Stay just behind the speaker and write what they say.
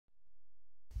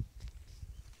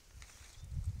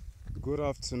Good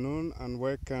afternoon and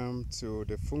welcome to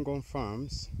the Fungom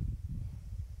farms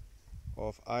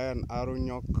of Iron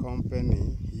Arunyo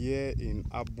Company here in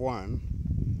Abuan,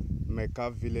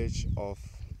 Mekaf Village of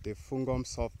the Fungom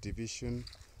subdivision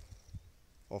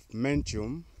of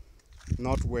Menchum,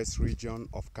 northwest region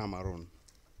of Cameroon.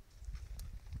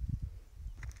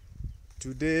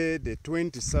 Today, the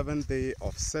 27th day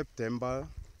of September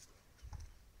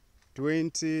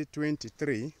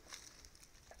 2023,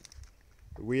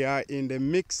 we are in the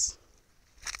mixed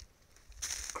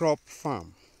crop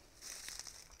farm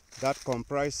that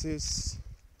comprises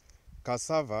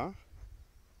cassava,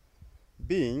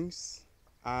 beans,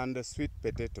 and sweet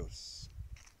potatoes.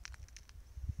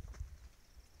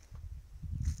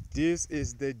 This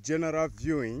is the general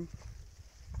viewing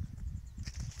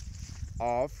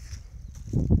of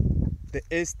the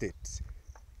estate.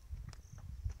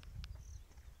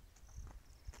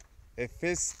 An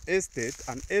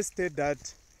estate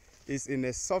that is in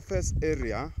a surface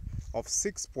area of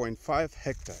 6.5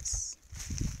 hectares.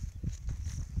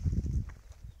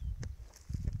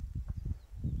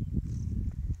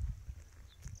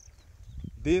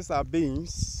 These are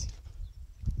beans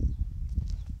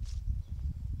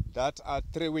that are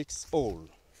 3 weeks old.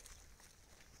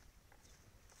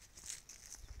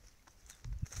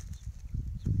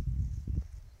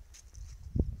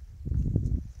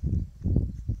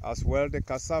 As well, the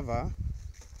cassava.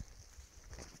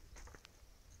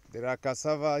 There are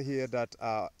cassava here that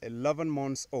are 11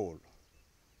 months old.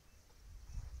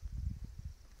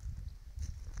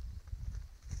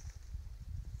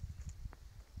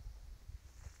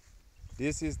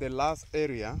 This is the last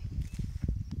area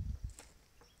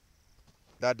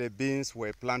that the beans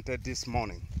were planted this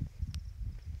morning.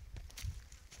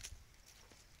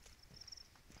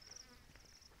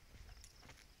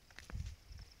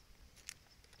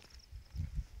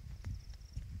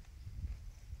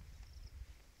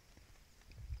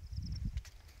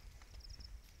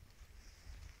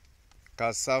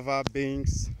 Cassava,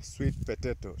 beans, sweet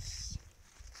potatoes.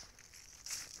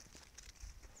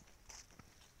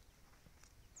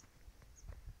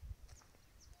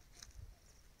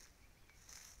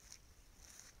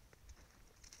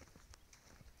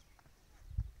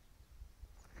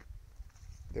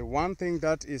 The one thing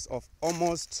that is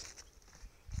almost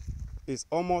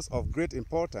of great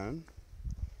importance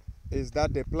is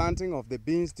that the planting of the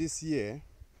beans this year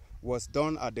was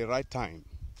done at the right time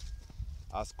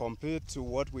as compared to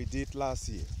what we did last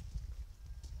year.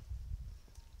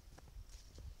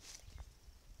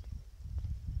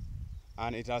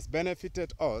 And it has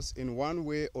benefited us in one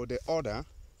way or the other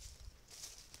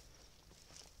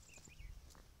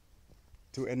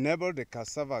to enable the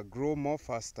cassava grow more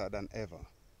faster than ever.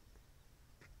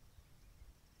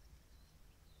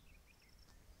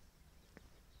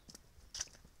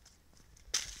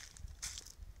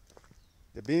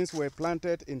 The beans were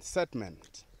planted in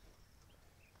segment.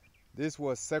 This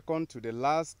was second to the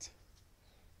last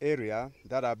area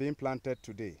that are being planted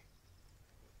today.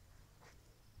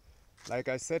 Like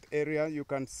I said earlier, you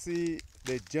can see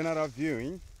the general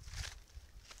viewing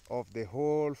of the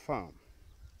whole farm.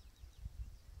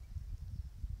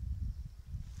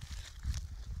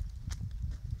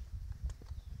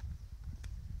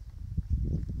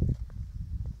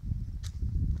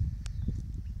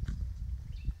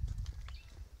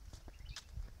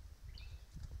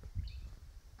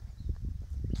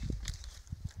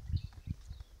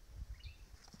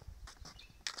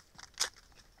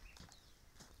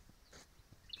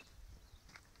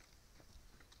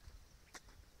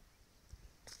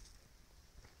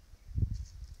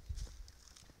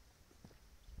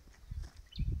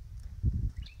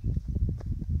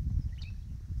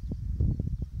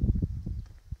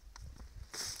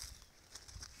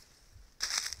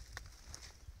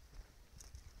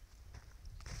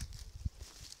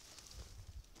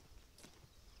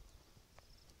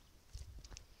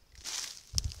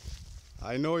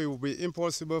 I know it will be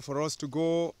impossible for us to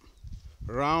go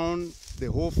around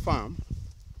the whole farm,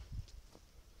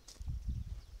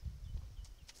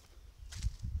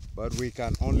 but we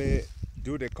can only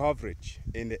do the coverage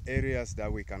in the areas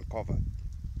that we can cover.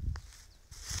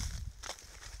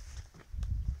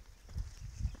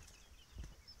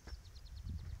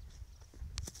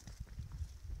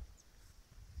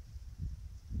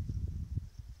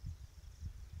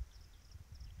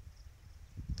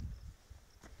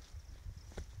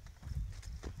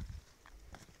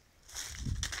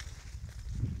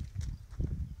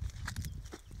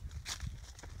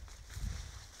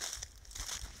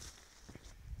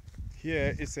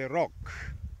 Here is a rock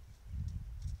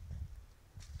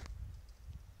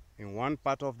in one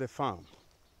part of the farm.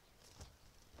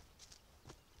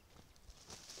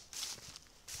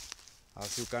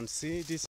 As you can see, this